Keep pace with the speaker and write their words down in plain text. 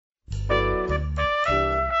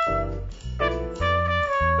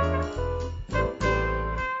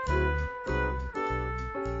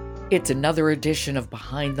It's another edition of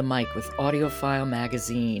Behind the Mic with AudioFile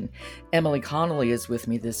Magazine. Emily Connolly is with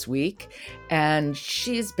me this week, and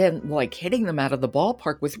she's been hitting them out of the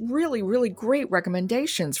ballpark with really, really great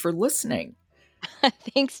recommendations for listening.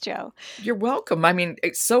 Thanks, Joe. You're welcome. I mean,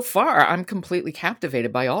 so far, I'm completely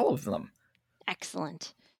captivated by all of them.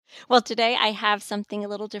 Excellent. Well, today I have something a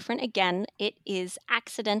little different again. It is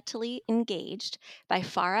Accidentally Engaged by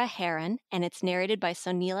Farah Heron, and it's narrated by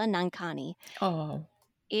Soneela Nankani. Oh.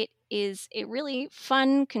 It is a really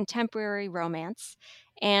fun contemporary romance,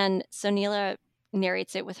 and Soneela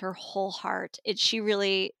narrates it with her whole heart. She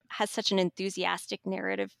really has such an enthusiastic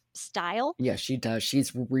narrative style. Yeah, she does.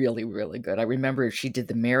 She's really, really good. I remember she did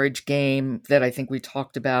The Marriage Game that I think we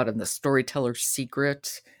talked about, and The Storyteller's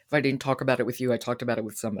Secret. If I didn't talk about it with you, I talked about it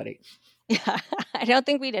with somebody. Yeah, I don't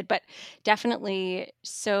think we did, but definitely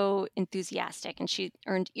so enthusiastic. And she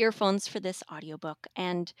earned earphones for this audiobook.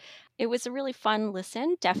 And it was a really fun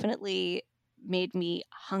listen. Definitely made me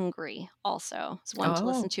hungry also. It's one to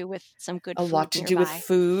listen to with some good food A lot to nearby. do with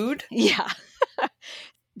food. Yeah.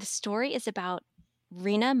 The story is about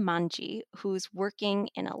Rina Manji, who's working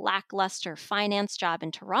in a lackluster finance job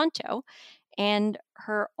in Toronto. And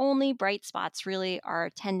her only bright spots really are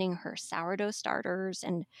attending her sourdough starters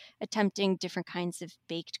and attempting different kinds of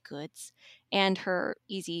baked goods and her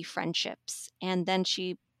easy friendships. And then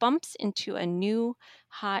she bumps into a new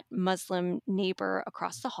hot Muslim neighbor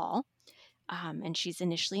across the hall. And she's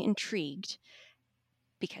initially intrigued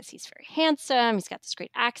because he's very handsome, he's got this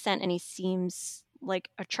great accent, and he seems like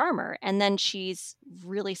a charmer. And then she's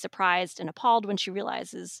really surprised and appalled when she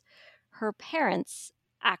realizes her parents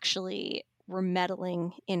actually were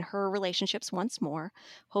meddling in her relationships once more,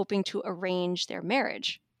 hoping to arrange their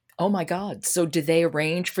marriage. Oh my God. So did they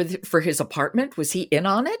arrange for his apartment? Was he in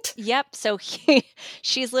on it? Yep. So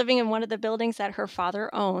she's living in one of the buildings that her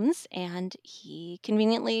father owns, and he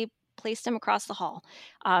conveniently placed him across the hall.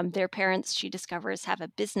 Their parents, she discovers, have a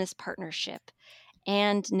business partnership,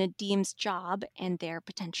 and Nadim's job and their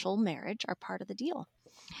potential marriage are part of the deal.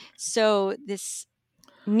 So this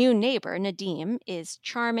new neighbor, Nadim, is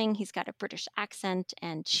charming. He's got a British accent,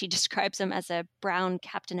 and she describes him as a brown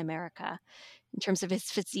Captain America in terms of his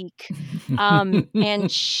physique.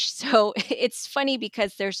 So it's funny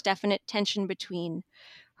because there's definite tension between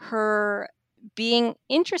her being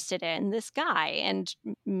interested in this guy and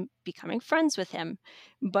becoming friends with him,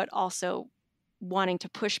 but also wanting to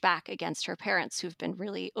push back against her parents, who've been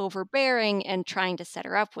really overbearing and trying to set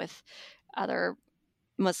her up with other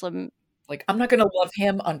Muslim. I'm not going to love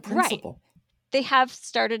him on principle. Right. They have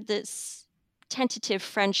started this tentative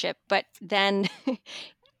friendship, but then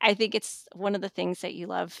I think it's one of the things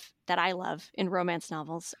that I love in romance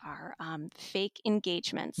novels are fake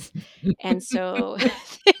engagements. And so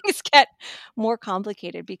things get more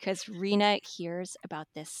complicated because Rina hears about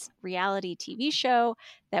this reality TV show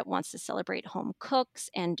that wants to celebrate home cooks.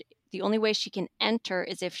 And the only way she can enter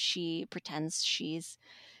is if she pretends she's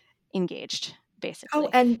engaged, basically. Oh,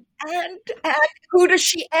 and who does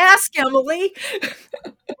she ask, Emily?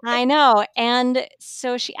 I know. And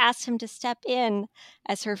so she asked him to step in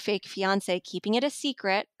as her fake fiance, keeping it a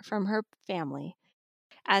secret from her family.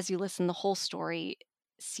 As you listen, the whole story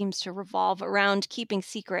seems to revolve around keeping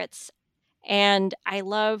secrets. And I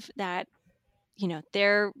love that,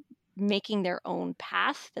 they're making their own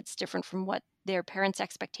path that's different from what their parents'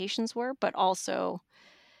 expectations were, but also,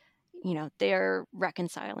 they're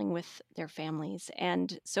reconciling with their families.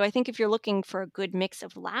 And so I think if you're looking for a good mix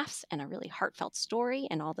of laughs and a really heartfelt story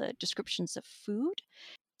and all the descriptions of food,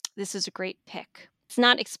 this is a great pick. It's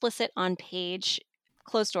not explicit on page,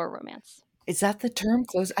 closed door romance. Is that the term?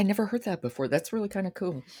 Close? I never heard that before. That's really kind of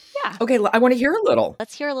cool. Yeah. Okay, I want to hear a little.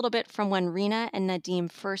 Let's hear a little bit from when Rina and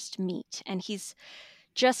Nadim first meet. And he's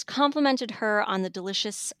just complimented her on the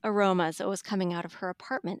delicious aromas that was coming out of her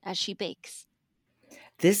apartment as she bakes.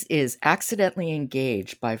 This is Accidentally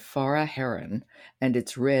Engaged by Farah Heron, and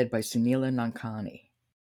it's read by Soneela Nankani.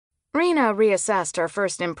 Rina reassessed her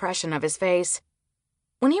first impression of his face.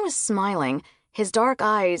 When he was smiling, his dark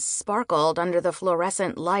eyes sparkled under the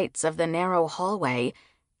fluorescent lights of the narrow hallway,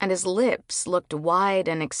 and his lips looked wide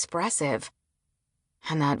and expressive.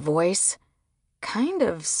 And that voice, kind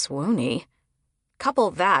of swoony.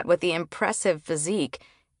 Couple that with the impressive physique,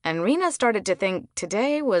 and Rina started to think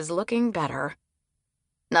today was looking better.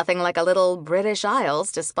 Nothing like a little British Isles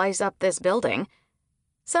to spice up this building.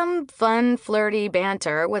 Some fun, flirty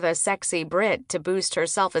banter with a sexy Brit to boost her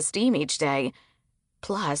self-esteem each day.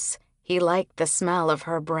 Plus, he liked the smell of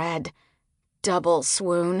her bread. Double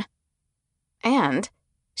swoon. And,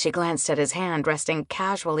 she glanced at his hand resting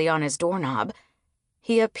casually on his doorknob,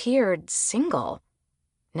 he appeared single.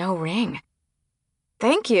 No ring.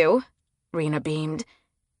 Thank you, Rena beamed.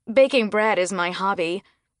 Baking bread is my hobby.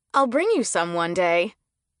 I'll bring you some one day.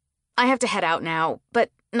 I have to head out now, but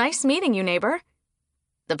nice meeting you, neighbor.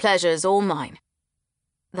 The pleasure's all mine.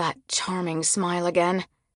 That charming smile again.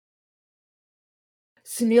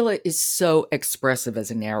 Sunila is so expressive as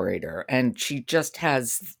a narrator, and she just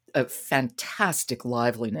has a fantastic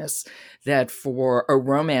liveliness that for a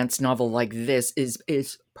romance novel like this is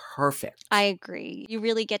perfect. I agree. You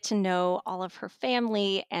really get to know all of her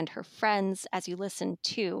family and her friends as you listen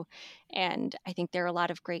too. And I think there are a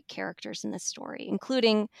lot of great characters in this story,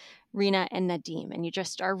 including Rena and Nadim, and you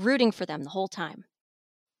just are rooting for them the whole time.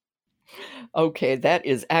 Okay, that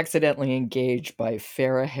is Accidentally Engaged by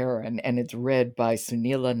Farah Heron, and it's read by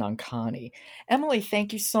Sunila Nankani. Emily,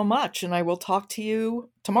 thank you so much, and I will talk to you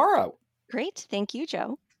tomorrow. Great. Thank you,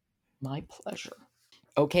 Joe. My pleasure.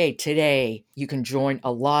 Okay, today you can join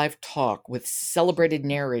a live talk with celebrated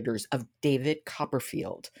narrators of David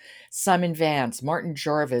Copperfield. Simon Vance, Martin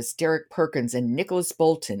Jarvis, Derek Perkins, and Nicholas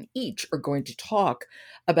Bolton each are going to talk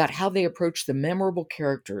about how they approach the memorable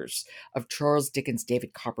characters of Charles Dickens'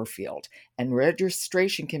 David Copperfield. And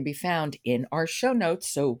registration can be found in our show notes,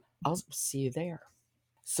 so I'll see you there.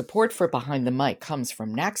 Support for Behind the Mic comes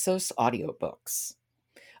from Naxos Audiobooks.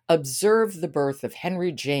 Observe the Birth of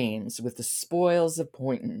Henry James with the Spoils of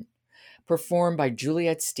Poynton, performed by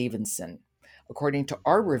Juliet Stevenson. According to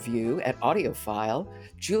our review at AudioFile,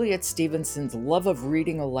 Juliet Stevenson's love of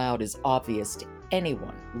reading aloud is obvious to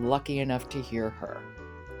anyone lucky enough to hear her.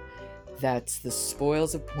 That's The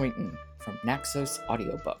Spoils of Poynton from Naxos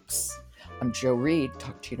Audiobooks. I'm Joe Reed.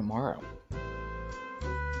 Talk to you tomorrow.